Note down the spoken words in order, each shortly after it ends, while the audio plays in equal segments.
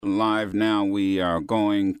live now. We are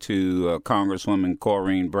going to Congresswoman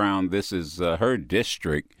Corrine Brown. This is her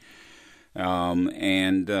district.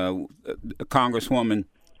 Congresswoman,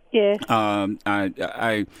 yes.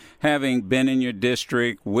 I having been in your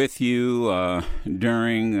district with you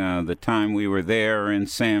during the time we were there in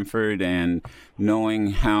Sanford and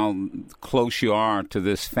knowing how close you are to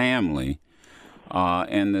this family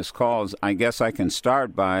and this cause, I guess I can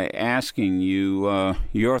start by asking you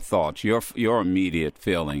your thoughts, your immediate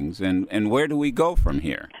feelings, and where do we go from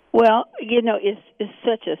here? Well, it's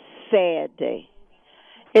such a sad day.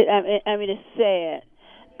 It's sad.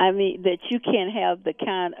 That you can't have the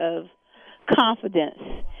kind of confidence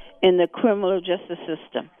in the criminal justice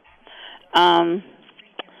system.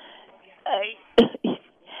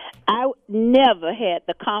 I never had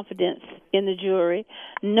the confidence in the jury,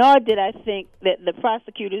 nor did I think that the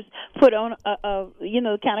prosecutors put on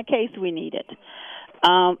the kind of case we needed.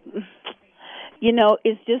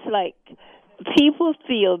 It's just like people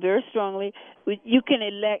feel very strongly. You can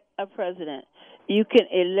elect a president. You can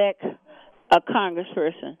elect a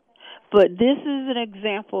congressperson. But this is an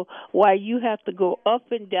example why you have to go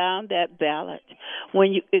up and down that ballot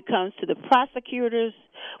when it comes to the prosecutors,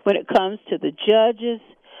 when it comes to the judges,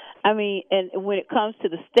 and when it comes to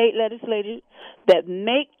the state legislators that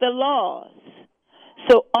make the laws.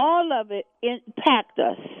 So all of it impact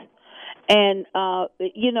us. And,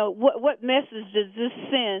 what message does this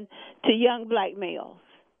send to young black males?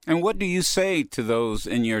 And what do you say to those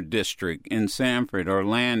in your district, in Sanford,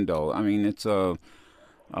 Orlando? It's a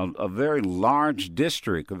very large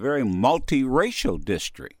district, a very multiracial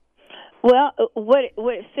district. Well, what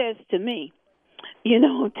it says to me,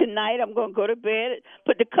 tonight I'm going to go to bed,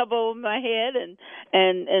 put the cover over my head,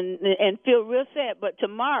 and feel real sad. But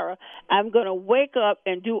tomorrow I'm going to wake up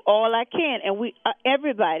and do all I can. And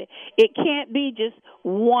everybody, it can't be just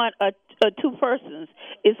one or two persons.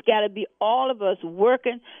 It's got to be all of us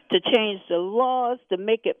working to change the laws to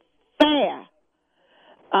make it fair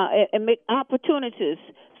and make opportunities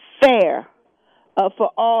fair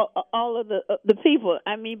for all of the people.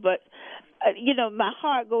 My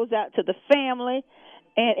heart goes out to the family,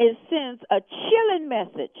 and it sends a chilling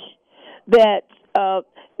message that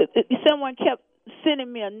someone kept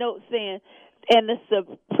sending me a note saying, and the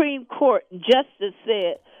Supreme Court justice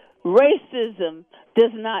said, racism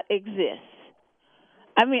does not exist.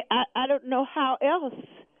 I don't know how else.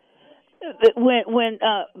 When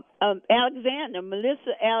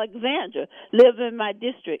Melissa Alexander lived in my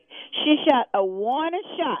district, she shot a warning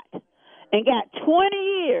shot and got 20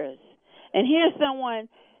 years. And here's someone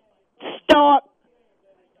stalked,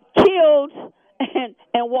 killed,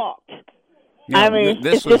 and walked. Yeah,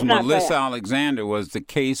 this was Melissa Alexander. Was the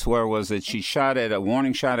case where she shot at a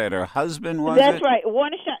warning shot at her husband? That's right,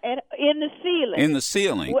 warning shot in the ceiling. In the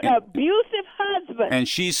ceiling, with an abusive husband. And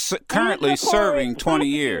she's currently serving 20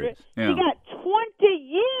 years. Yeah. She got 20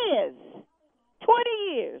 years. 20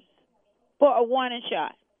 years for a warning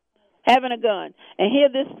shot, having a gun, and here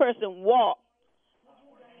this person walked.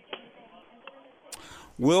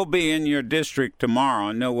 We'll be in your district tomorrow.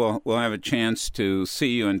 I know we'll have a chance to see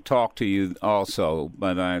you and talk to you also,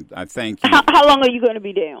 but I thank you. How long are you going to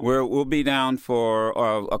be down? We'll be down for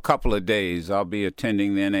a couple of days. I'll be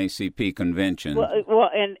attending the NACP convention.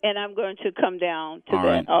 Well, and I'm going to come down to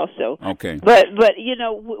that also. Okay. But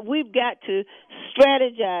we've got to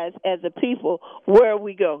strategize as a people where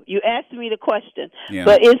we go. You asked me the question,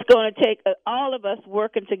 but it's going to take all of us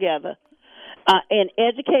working together. And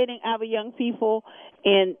educating our young people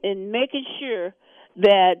and making sure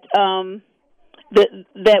that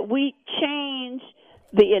that we change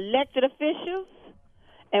the elected officials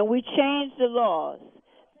and we change the laws.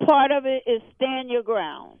 Part of it is stand your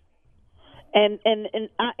ground. And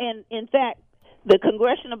in fact, the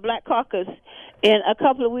Congressional Black Caucus in a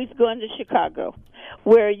couple of weeks going to Chicago,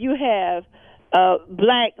 where you have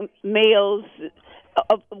black males.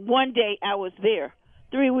 One day I was there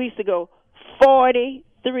 3 weeks ago.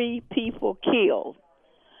 43 people killed.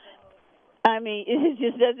 It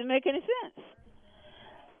just doesn't make any sense.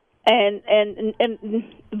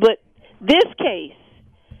 But this case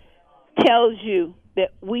tells you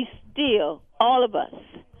that we still, all of us,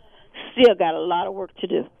 still got a lot of work to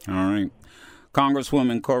do. All right.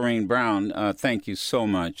 Congresswoman Corrine Brown, thank you so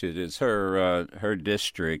much. It is her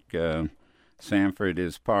district. Sanford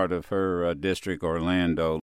is part of her district, Orlando.